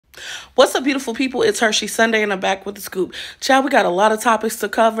What's up, beautiful people? It's Hershey Sunday, and I'm back with the scoop. Child, we got a lot of topics to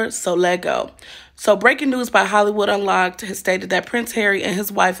cover, so let go. So, breaking news by Hollywood Unlocked has stated that Prince Harry and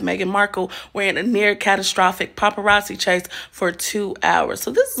his wife, Meghan Markle, were in a near-catastrophic paparazzi chase for 2 hours.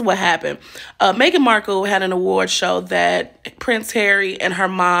 So, this is what happened. Meghan Markle had an award show that Prince Harry and her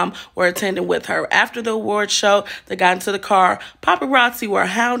mom were attending with her. After the award show, they got into the car. Paparazzi were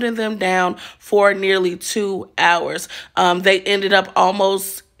hounding them down for nearly 2 hours. They ended up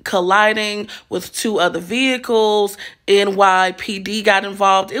almost colliding with two other vehicles. NYPD got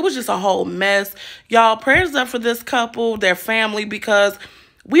involved. It was just a whole mess. Y'all, prayers up for this couple, their family, because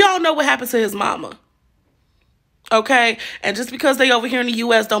we all know what happened to his mama. Okay? And just because they over here in the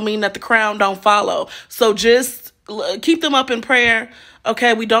U.S. don't mean that the crown don't follow. So just keep them up in prayer.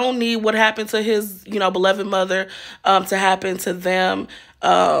 Okay? We don't need what happened to his, beloved mother to happen to them.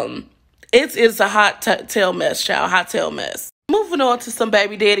 It's a hot tail mess, child. Hot tail mess. Moving on to some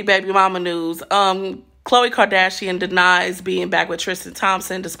baby daddy, baby mama news. Khloe Kardashian denies being back with Tristan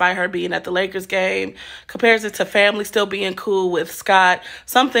Thompson despite her being at the Lakers game. Compares it to family still being cool with Scott.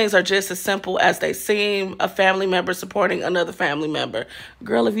 Some things are just as simple as they seem. A family member supporting another family member.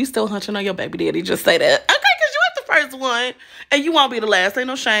 Girl, if you still hunching on your baby daddy, just say that. Okay, because you ain't the first one. And you won't be the last. Ain't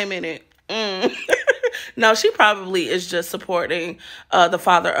no shame in it. No, she probably is just supporting the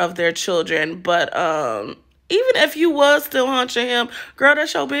father of their children. But even if you was still hunching him, girl,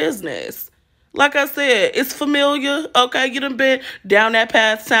 that's your business. Like I said, it's familiar, okay? You done been down that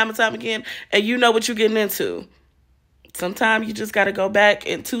path time and time again, and you know what you're getting into. Sometimes you just got to go back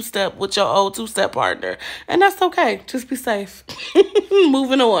and two-step with your old two-step partner, and that's okay. Just be safe.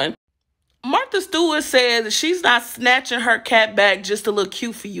 Moving on. Martha Stewart said that she's not snatching her cat back just to look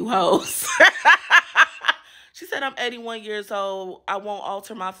cute for you hoes. She said, I'm 81 years old. I won't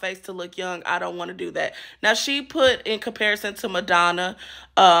alter my face to look young. I don't want to do that. Now, she put in comparison to Madonna,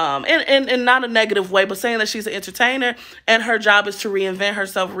 in not a negative way, but saying that she's an entertainer and her job is to reinvent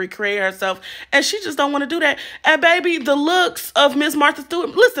herself, recreate herself. And she just don't want to do that. And baby, the looks of Miss Martha Stewart.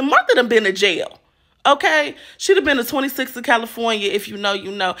 Listen, Martha done been to jail. Okay? She'd have been to 26th of California. If you know,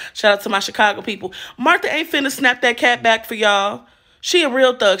 you know. Shout out to my Chicago people. Martha ain't finna snap that cat back for y'all. She a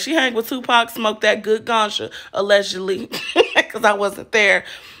real thug. She hang with Tupac, smoked that good ganja, allegedly, because I wasn't there,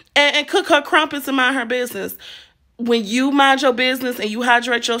 and cook her crumpets and mind her business. When you mind your business and you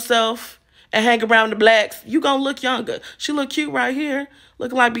hydrate yourself and hang around the blacks, you gonna look younger. She look cute right here,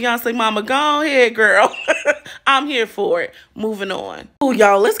 looking like Beyonce mama. Go ahead, girl. I'm here for it. Moving on. Oh,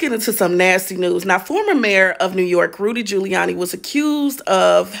 y'all, let's get into some nasty news. Now, former mayor of New York, Rudy Giuliani, was accused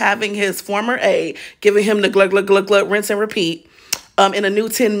of having his former aide giving him the glug, rinse and repeat, in a new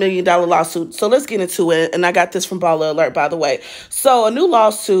 $10 million lawsuit. So let's get into it. And I got this from Baller Alert, by the way. So a new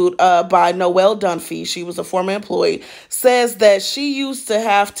lawsuit by Noelle Dunphy, she was a former employee, says that she used to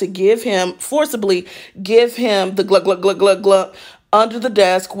have to forcibly give him the glug under the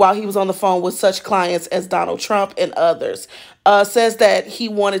desk while he was on the phone with such clients as Donald Trump and others. Says that he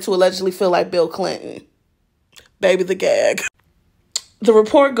wanted to allegedly feel like Bill Clinton. Baby, the gag. The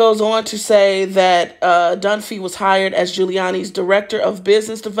report goes on to say that Dunphy was hired as Giuliani's director of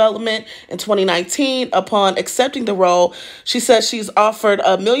business development in 2019. Upon accepting the role, she says she's offered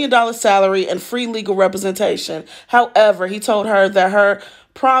a $1 million salary and free legal representation. However, he told her that her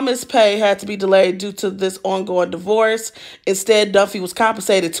promised pay had to be delayed due to this ongoing divorce. Instead, Dunphy was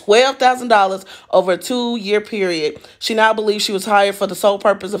compensated $12,000 over a 2-year period. She now believes she was hired for the sole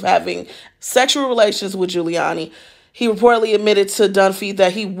purpose of having sexual relations with Giuliani. He reportedly admitted to Dunphy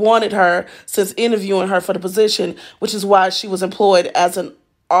that he wanted her since interviewing her for the position, which is why she was employed as an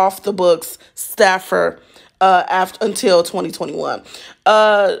off-the-books staffer until 2021.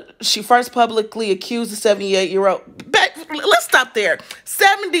 She first publicly accused the 78-year-old... Let's stop there.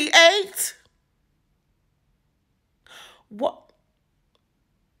 78? What?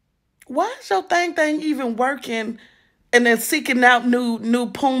 Why is your thing even working and then seeking out new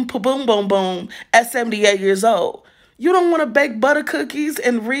boom, boom, boom, boom at 78 years old? You don't want to bake butter cookies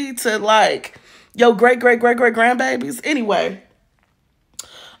and read to, like, your great-great-great-great-grandbabies? Anyway,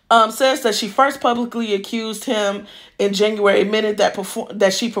 says that she first publicly accused him in January, admitted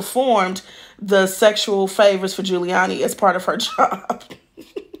that she performed the sexual favors for Giuliani as part of her job.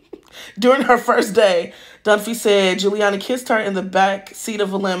 During her first day, Dunphy said Giuliani kissed her in the back seat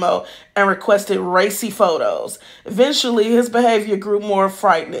of a limo and requested racy photos. Eventually, his behavior grew more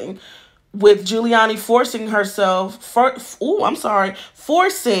frightening, with Giuliani forcing her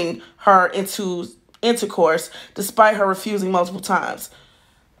into intercourse despite her refusing multiple times.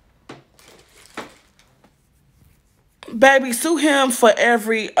 Baby, sue him for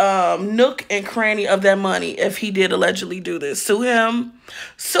every nook and cranny of that money if he did allegedly do this. Sue him.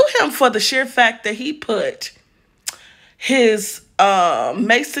 Sue him for the sheer fact that he put his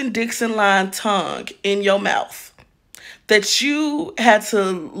Mason-Dixon line tongue in your mouth. That you had to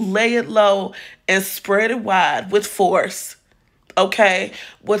lay it low and spread it wide with force. Okay?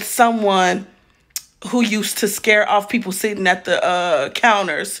 With someone who used to scare off people sitting at the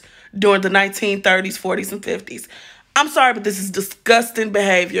counters during the 1930s, 40s, and 50s. I'm sorry, but this is disgusting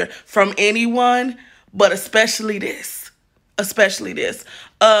behavior from anyone, but especially this. Especially this.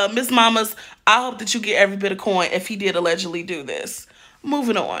 Miss Mamas, I hope that you get every bit of coin if he did allegedly do this.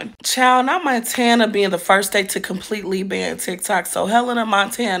 Moving on. Child, now Montana being the first state to completely ban TikTok. So Helena,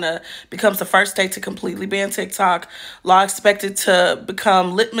 Montana becomes the first state to completely ban TikTok. Law expected to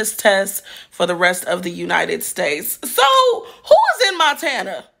become litmus test for the rest of the United States. So who is in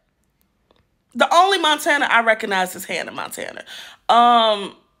Montana? The only Montana I recognize is Hannah, Montana.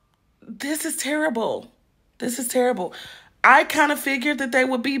 This is terrible. This is terrible. I kind of figured that they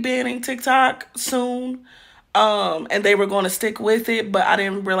would be banning TikTok soon. And they were going to stick with it, but I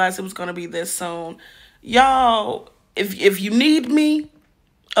didn't realize it was going to be this soon. Y'all, if you need me,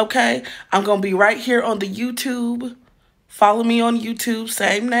 okay, I'm going to be right here on the YouTube. Follow me on YouTube,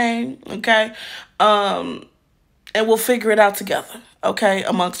 same name, okay? And we'll figure it out together, okay,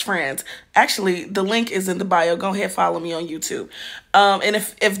 amongst friends. Actually, the link is in the bio. Go ahead, follow me on YouTube. And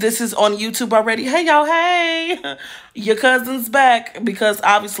if this is on YouTube already, hey, y'all, hey, your cousin's back, because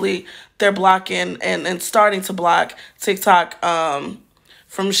obviously they're blocking and starting to block TikTok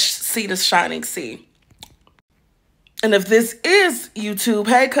from sea to shining sea. And if this is YouTube,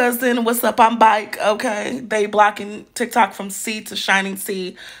 hey, cousin, what's up? I'm Bike, okay? They blocking TikTok from sea to shining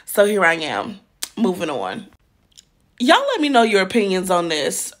sea. So here I am, moving on. Y'all let me know your opinions on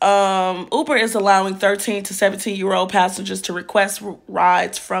this. Uber is allowing 13 to 17-year-old passengers to request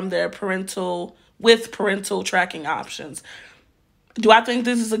rides from their parental tracking options. Do I think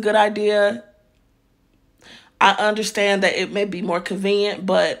this is a good idea? I understand that it may be more convenient,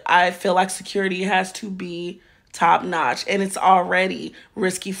 but I feel like security has to be top notch, and it's already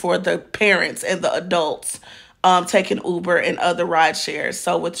risky for the parents and the adults taking Uber and other ride shares.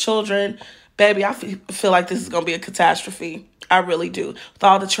 So with children, baby, I feel like this is going to be a catastrophe. I really do. With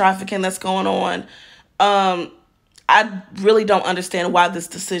all the trafficking that's going on, I really don't understand why this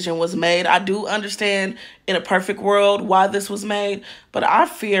decision was made. I do understand in a perfect world why this was made, but I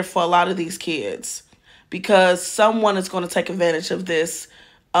fear for a lot of these kids because someone is going to take advantage of this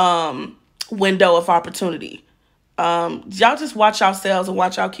window of opportunity. Y'all just watch yourselves and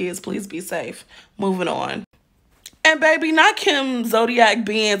watch our kids. Please be safe. Moving on. And baby, not Kim Zodiac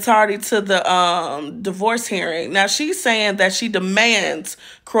being tardy to the divorce hearing. Now, she's saying that she demands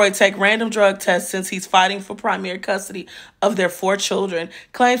Kroy take random drug tests since he's fighting for primary custody of their 4 children.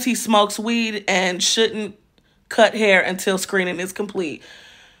 Claims he smokes weed and shouldn't cut hair until screening is complete.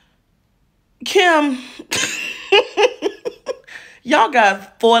 Kim, y'all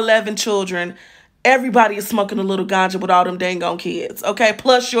got 4'11" children. Everybody is smoking a little ganja with all them dang on kids, okay?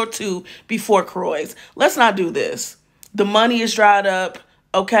 Plus your 2 before Kroy's. Let's not do this. The money is dried up,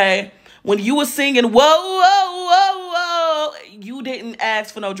 okay? When you were singing, whoa, whoa, whoa, whoa, you didn't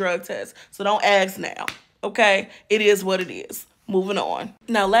ask for no drug test. So don't ask now, okay? It is what it is. Moving on.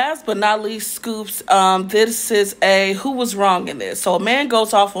 Now, last but not least, scoops. This is a who was wrong in this. So a man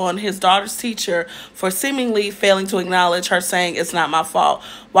goes off on his daughter's teacher for seemingly failing to acknowledge her saying it's not my fault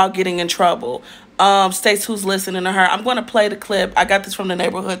while getting in trouble. States who's listening to her. I'm going to play the clip. I got this from the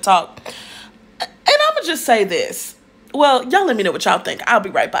Neighborhood Talk. And I'm going to just say this. Well, y'all let me know what y'all think. I'll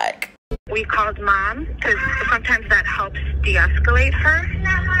be right back. We called mom because sometimes that helps de-escalate her.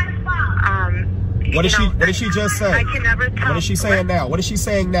 What did she just say? I can never tell. What is she saying now? What is she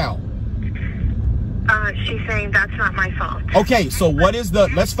saying now? She's saying that's not my fault. Okay, so what is the,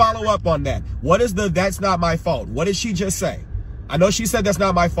 let's follow up on that. What is the that's not my fault? What did she just say? I know she said that's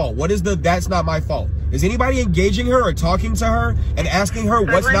not my fault. What is the that's not my fault? Is anybody engaging her or talking to her and asking her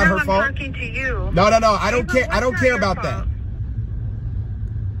what's not her fault? I'm talking to you. No, I don't care. I don't care about that.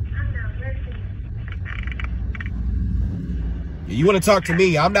 You want to talk to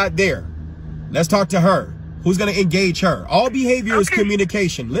me? I'm not there. Let's talk to her. Who's going to engage her? All behavior is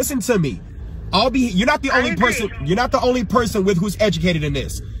communication. Listen to me. You're not the only person. You're not the only person with who's educated in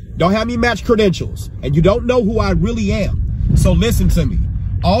this. Don't have me match credentials, and you don't know who I really am. So listen to me.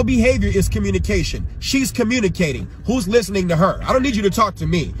 All behavior is communication. She's communicating. Who's listening to her? I don't need you to talk to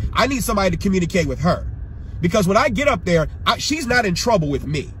me. I need somebody to communicate with her. Because when I get up there, she's not in trouble with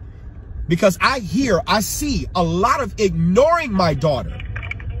me. Because I see a lot of ignoring my daughter.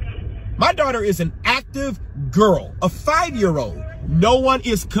 My daughter is an active girl, a 5-year-old. No one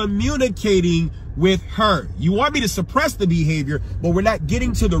is communicating with her. You want me to suppress the behavior, but we're not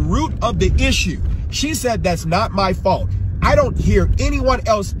getting to the root of the issue. She said that's not my fault. I don't hear anyone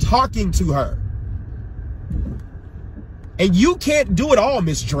else talking to her. And you can't do it all,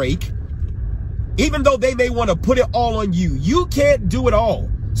 Miss Drake. Even though they may want to put it all on you, you can't do it all.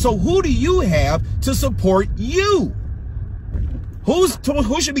 So who do you have to support you? Who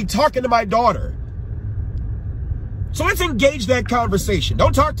should be talking to my daughter? So let's engage that conversation.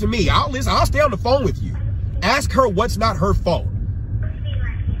 Don't talk to me. I'll listen. I'll stay on the phone with you. Ask her what's not her fault.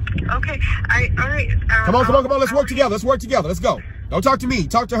 Okay. All right. Come on. Let's work together. Let's go. Don't talk to me.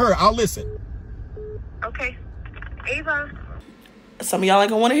 Talk to her. I'll listen. Okay. Ava. Some of y'all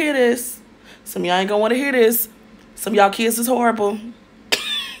ain't gonna want to hear this. Some of y'all kids is horrible.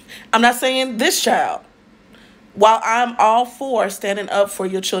 I'm not saying this child. While I'm all for standing up for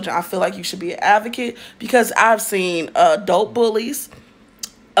your children, I feel like you should be an advocate, because I've seen adult bullies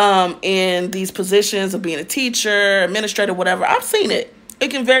in these positions of being a teacher, administrator, whatever. I've seen it. It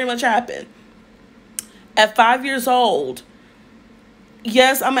can very much happen. At 5 years old,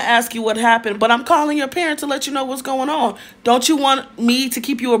 yes, I'm going to ask you what happened, but I'm calling your parent to let you know what's going on. Don't you want me to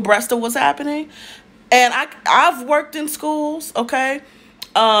keep you abreast of what's happening? And I've worked in schools, okay?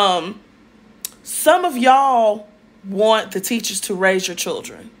 Some of y'all want the teachers to raise your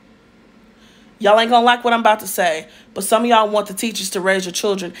children. Y'all ain't gonna like what I'm about to say, but some of y'all want the teachers to raise your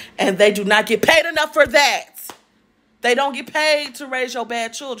children, and they do not get paid enough for that. They don't get paid to raise your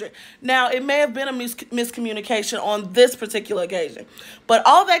bad children. Now, it may have been a miscommunication on this particular occasion, but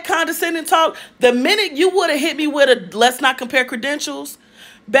all that condescending talk, the minute you would have hit me with a let's not compare credentials,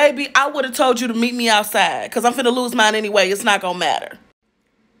 baby, I would have told you to meet me outside, because I'm finna lose mine anyway. It's not gonna matter.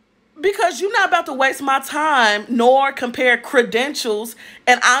 Because you're not about to waste my time nor compare credentials,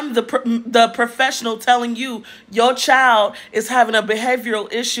 and I'm the professional telling you your child is having a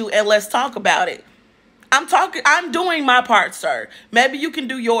behavioral issue and let's talk about it. I'm doing my part, sir. Maybe you can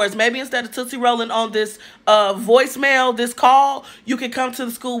do yours. Maybe instead of Tootsie rolling on this voicemail, this call, you can come to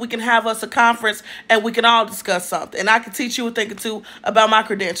the school. We can have us a conference and we can all discuss something. And I can teach you a thing or two about my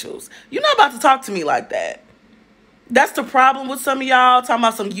credentials. You're not about to talk to me like that. That's the problem with some of y'all talking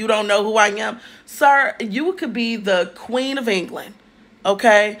about some you don't know who I am. Sir, you could be the Queen of England,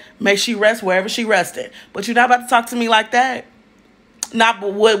 okay? May she rest wherever she rested. But you're not about to talk to me like that. Not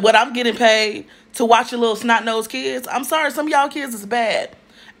what I'm getting paid to watch your little snot-nosed kids. I'm sorry, some of y'all kids is bad.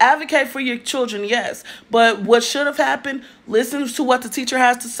 Advocate for your children, yes. But what should have happened, listen to what the teacher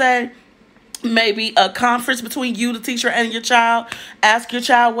has to say. Maybe a conference between you, the teacher, and your child. Ask your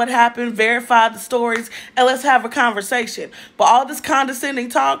child what happened, verify the stories, and let's have a conversation. But all this condescending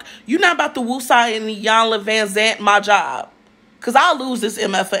talk, you're not about to woosah and Iyanla Vanzant my job. Because I'll lose this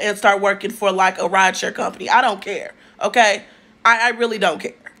MF and start working for like a rideshare company. I don't care, okay? I really don't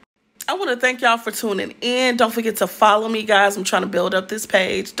care. I want to thank y'all for tuning in. Don't forget to follow me, guys. I'm trying to build up this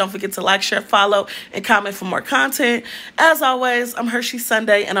page. Don't forget to like, share, follow, and comment for more content. As always, I'm Hershey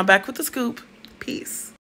Sunday, and I'm back with the scoop. Peace.